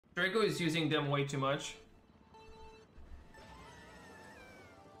Draco is using them way too much.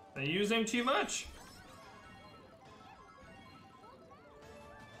 They use them too much.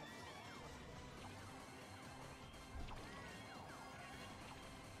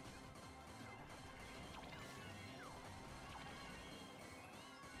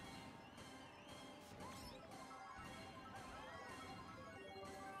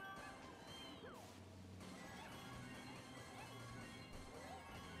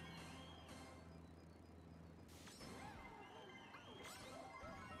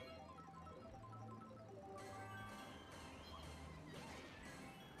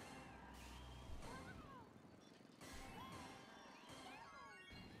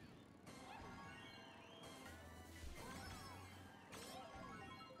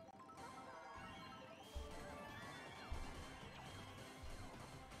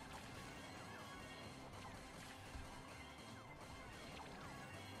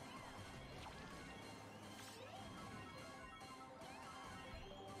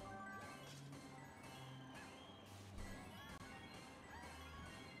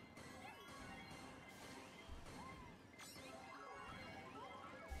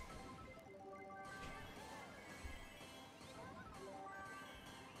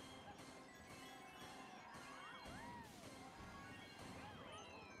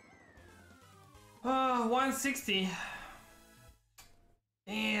 Oh, 160.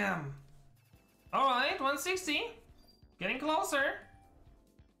 Damn. Alright, 160. Getting closer.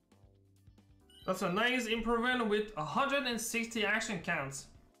 That's a nice improvement with 160 action counts.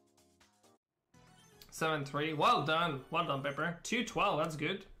 7-3. Well done. Well done, Pepper. 212, that's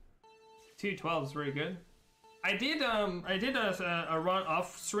good. 212 is very good. I did a run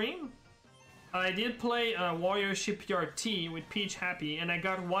off stream. I did play Warrior Shipyard T with Peach Happy and I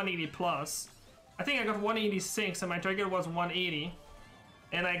got 180 plus. I think I got 186 and my target was 180.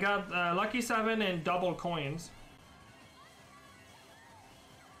 And I got Lucky 7 and double coins.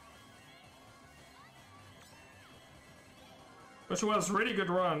 Which was a really good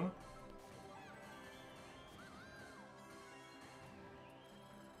run.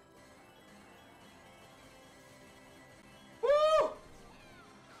 Woo!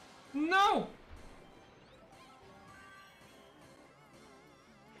 No!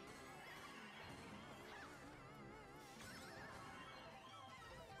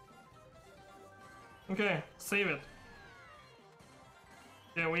 Okay, save it.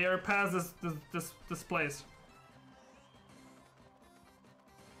 Yeah, we are past this place.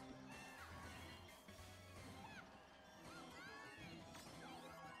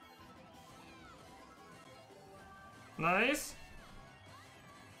 Nice.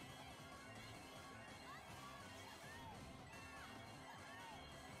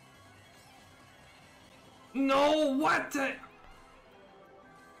 No, what the?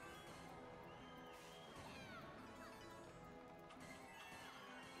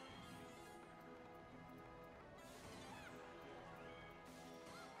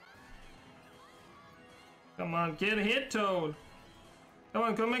 Come on, get hit, Toad. Come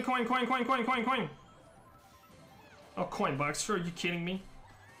on, come in, coin. Oh, coin box, sure, are you kidding me?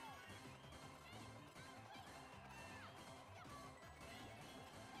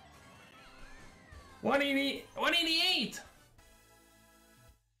 $188.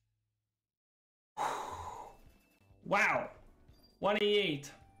 Wow.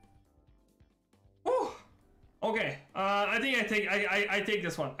 188. Whew. Okay. I think I take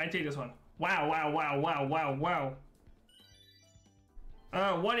this one. I take this one. Wow.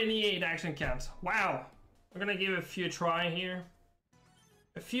 188 action caps. Wow. We're gonna give it a few try here.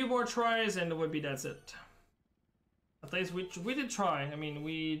 A few more tries and it would be that's it. At least we did try. I mean,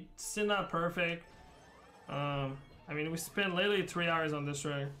 we still not perfect. I mean, we spent literally 3 hours on this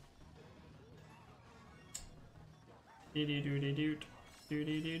try.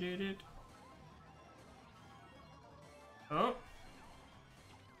 Oh.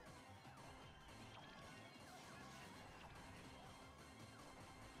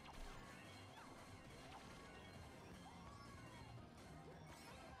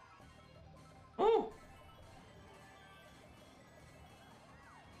 Oh.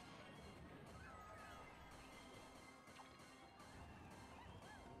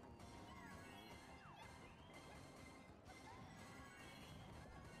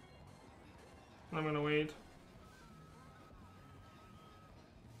 I'm gonna wait.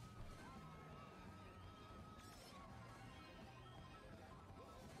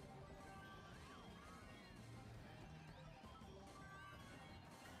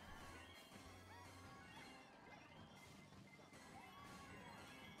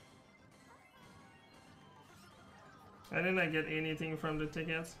 I didn't get anything from the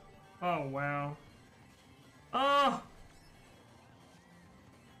tickets. Oh wow. Oh!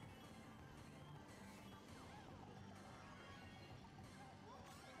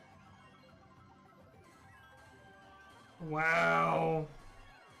 Wow.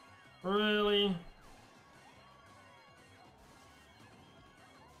 Really?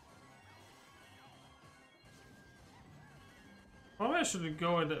 Probably I should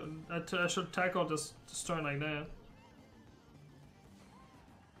go with it. I should tackle this turn like that.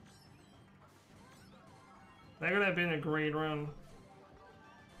 That could have been a great run.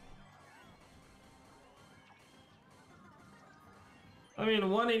 I mean,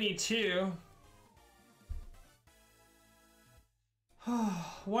 182.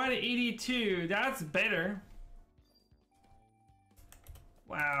 182, that's better.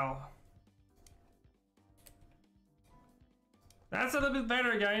 Wow. That's a little bit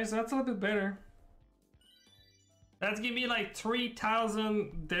better, guys. That's a little bit better. That's giving me like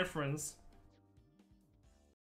 3,000 difference.